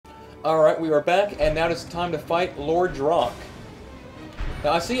Alright, we are back, and now it's time to fight Lord Drok.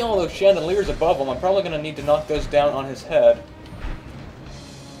 Now, I see all those chandeliers above him. I'm probably going to need to knock those down on his head.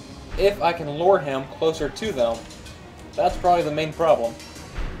 If I can lure him closer to them. That's probably the main problem.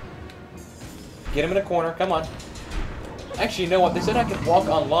 Get him in a corner, come on. Actually, you know what? They said I could walk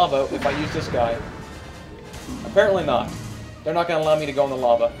on lava if I use this guy. Apparently not. They're not going to allow me to go in the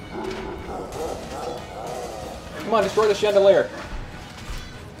lava. Come on, destroy the chandelier.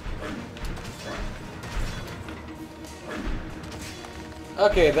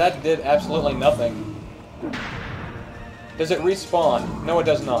 Okay, that did absolutely nothing. Does it respawn? No, it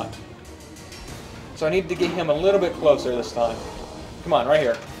does not. So I need to get him a little bit closer this time. Come on, right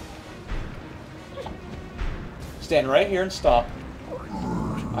here. Stand right here and stop.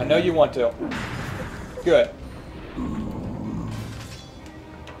 I know you want to. Good.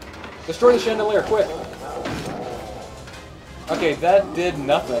 Destroy the chandelier, quick! Okay, that did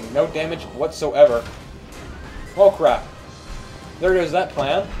nothing. No damage whatsoever. Oh crap. There goes that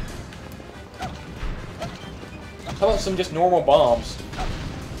plan. How about some just normal bombs?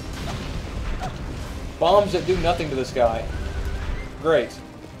 Bombs that do nothing to this guy. Great.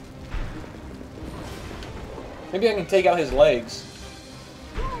 Maybe I can take out his legs.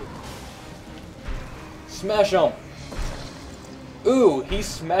 Smash him! Ooh, he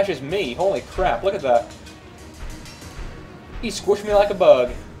smashes me. Holy crap, look at that. He squished me like a bug.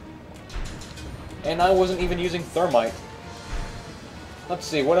 And I wasn't even using thermite. Let's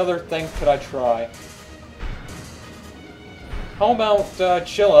see, what other thing could I try? How about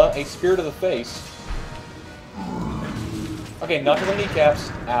Chilla, a spear to the face? Okay, not to the kneecaps.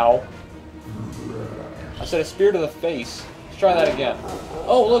 Ow. I said a spear to the face. Let's try that again.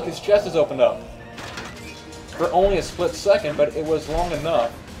 Oh, look, his chest is opened up. For only a split second, but it was long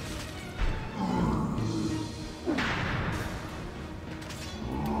enough.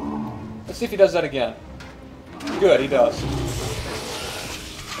 Let's see if he does that again. Good, he does.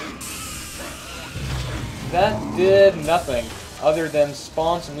 That did nothing other than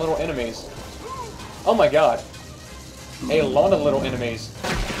spawn some little enemies. Oh my god. A lot of little enemies.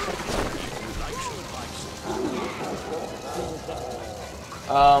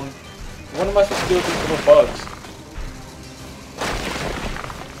 What am I supposed to do with these little bugs?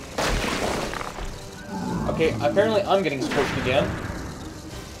 Okay, apparently I'm getting squished again.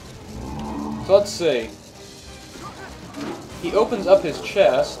 So let's see. He opens up his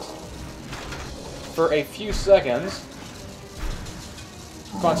chest for a few seconds.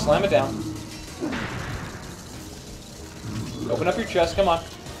 Come on, slam it down. Open up your chest, come on.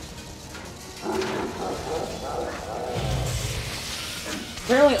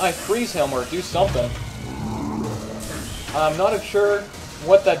 Apparently I freeze him or do something. I'm not sure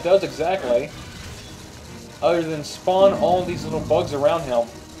what that does exactly, other than spawn all these little bugs around him.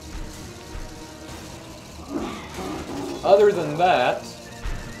 Other than that,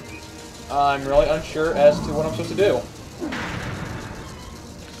 I'm really unsure as to what I'm supposed to do.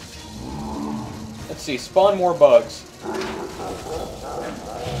 Let's see, spawn more bugs.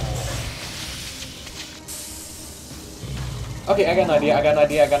 Okay, I got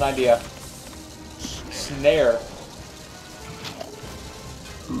an idea. Snare.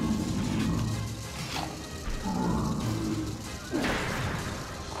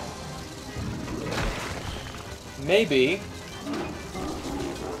 Maybe.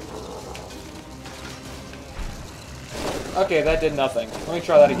 Okay, that did nothing. Let me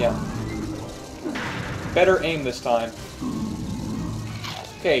try that again. Better aim this time.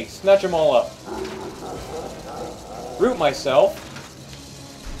 Okay, snatch them all up. Root myself.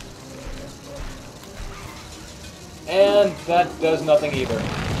 And that does nothing either.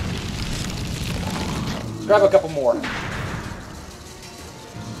 Grab a couple more.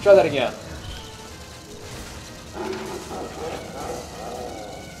 Try that again.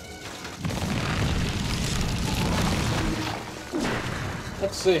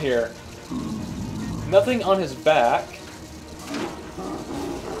 Let's see here. Nothing on his back.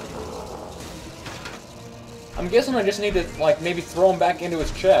 I'm guessing I just need to, like, maybe throw him back into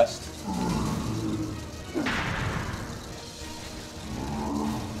his chest.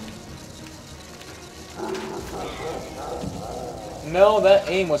 No, that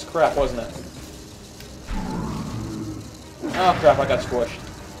aim was crap, wasn't it? Oh crap, I got squished.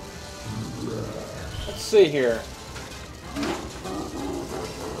 Let's see here.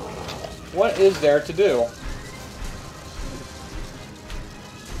 What is there to do?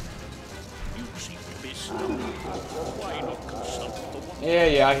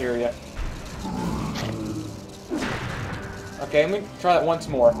 Yeah, I hear you. Okay, let me try that once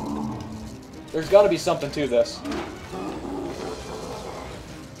more. There's got to be something to this.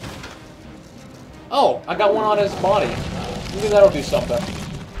 Oh, I got one on his body. Maybe that'll do something.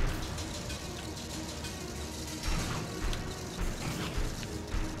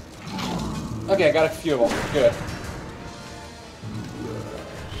 Okay, I got a few of them. Good.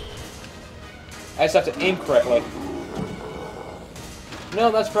 I just have to aim correctly. No,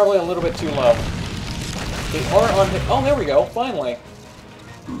 that's probably a little bit too low. They are on hit. Oh, there we go. Finally.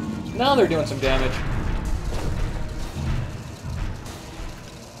 Now they're doing some damage.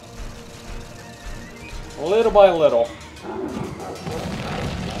 Little by little.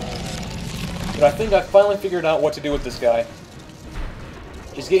 But I think I finally figured out what to do with this guy.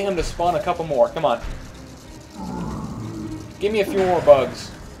 Just get him to spawn a couple more. Come on. Give me a few more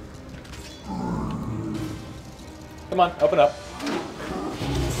bugs. Come on, open up.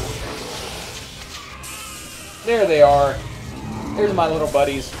 There they are. Here's my little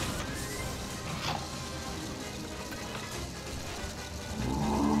buddies.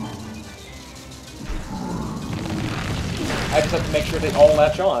 I just have to make sure they all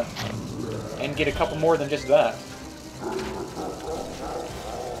latch on. And get a couple more than just that.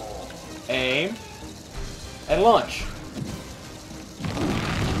 Aim. And launch.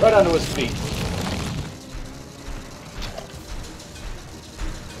 Right onto his feet.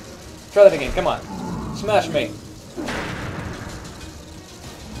 Try that again, come on. Smash me.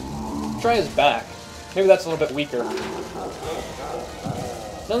 Try his back. Maybe that's a little bit weaker.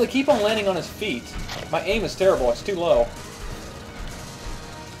 No, they keep on landing on his feet. My aim is terrible, it's too low.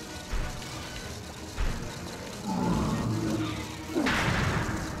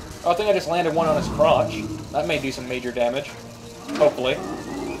 Oh, I think I just landed one on his crotch. That may do some major damage. Hopefully.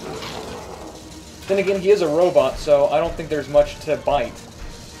 Then again, he is a robot, so I don't think there's much to bite.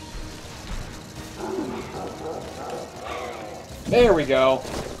 There we go.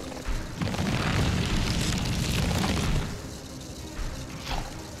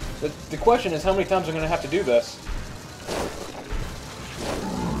 The question is how many times I'm going to have to do this.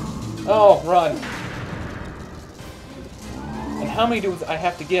 Oh, run. And how many do I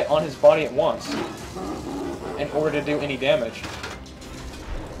have to get on his body at once in order to do any damage?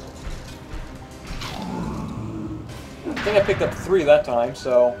 I think I picked up 3 that time,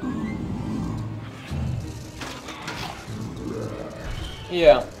 so...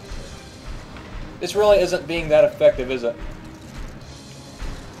 yeah. This really isn't being that effective, is it?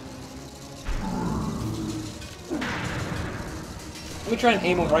 Let me try and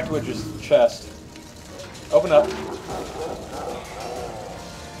aim him right to his chest. Open up.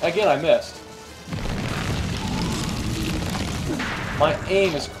 Again, I missed. My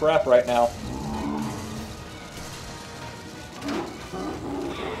aim is crap right now.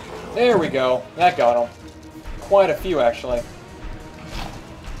 There we go. That got him. Quite a few, actually.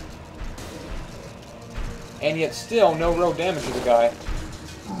 And yet still, no real damage to the guy.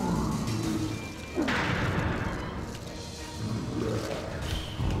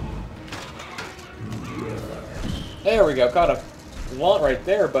 There we go, caught a lot right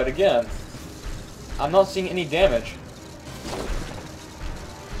there, but again, I'm not seeing any damage.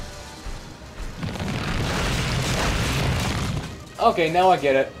 Okay, now I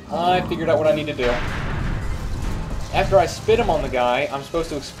get it. I figured out what I need to do. After I spit him on the guy, I'm supposed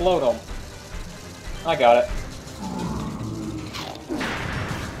to explode him. I got it.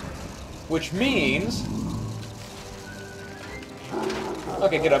 Which means...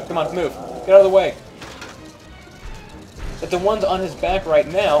 okay, get up. Come on, move. Get out of the way. But the ones on his back right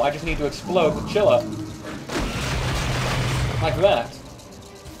now, I just need to explode with Chilla. Like that.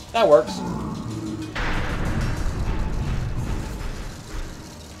 That works.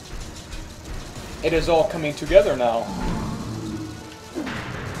 It is all coming together now.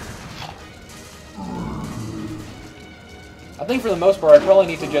 I think for the most part, I probably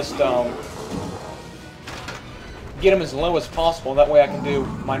need to just get him as low as possible. That way I can do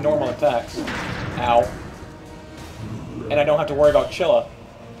my normal attacks. Ow. And I don't have to worry about Chilla.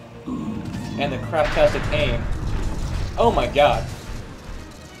 And the craptastic aim. Oh my god.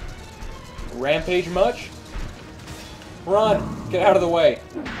 Rampage much? Run! Get out of the way.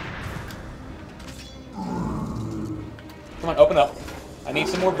 Come on, open up. I need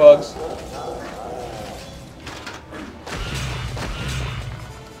some more bugs.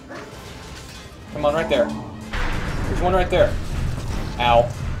 Come on, right there. There's one right there. Ow.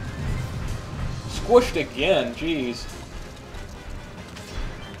 Squished again, jeez.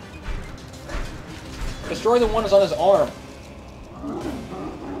 Destroy the one that's on his arm.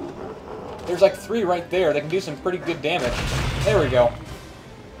 There's like 3 right there. They can do some pretty good damage. There we go.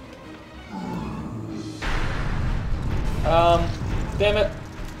 Damn it.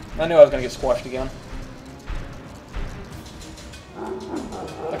 I knew I was gonna get squashed again.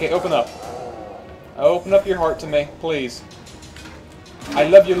 Okay, open up. Open up your heart to me, please. I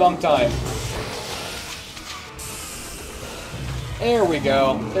love you a long time. There we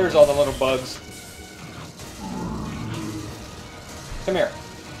go. There's all the little bugs. Come here.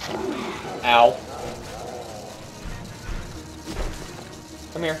 Ow.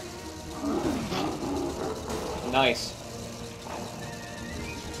 Come here. Nice.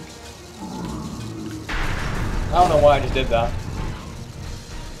 I don't know why I just did that.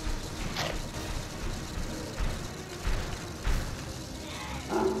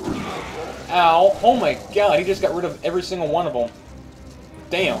 Ow. Oh my god, he just got rid of every single one of them.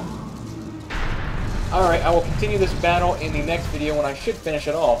 Damn. Alright, I will continue this battle in the next video when I should finish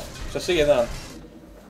it off. So see you then.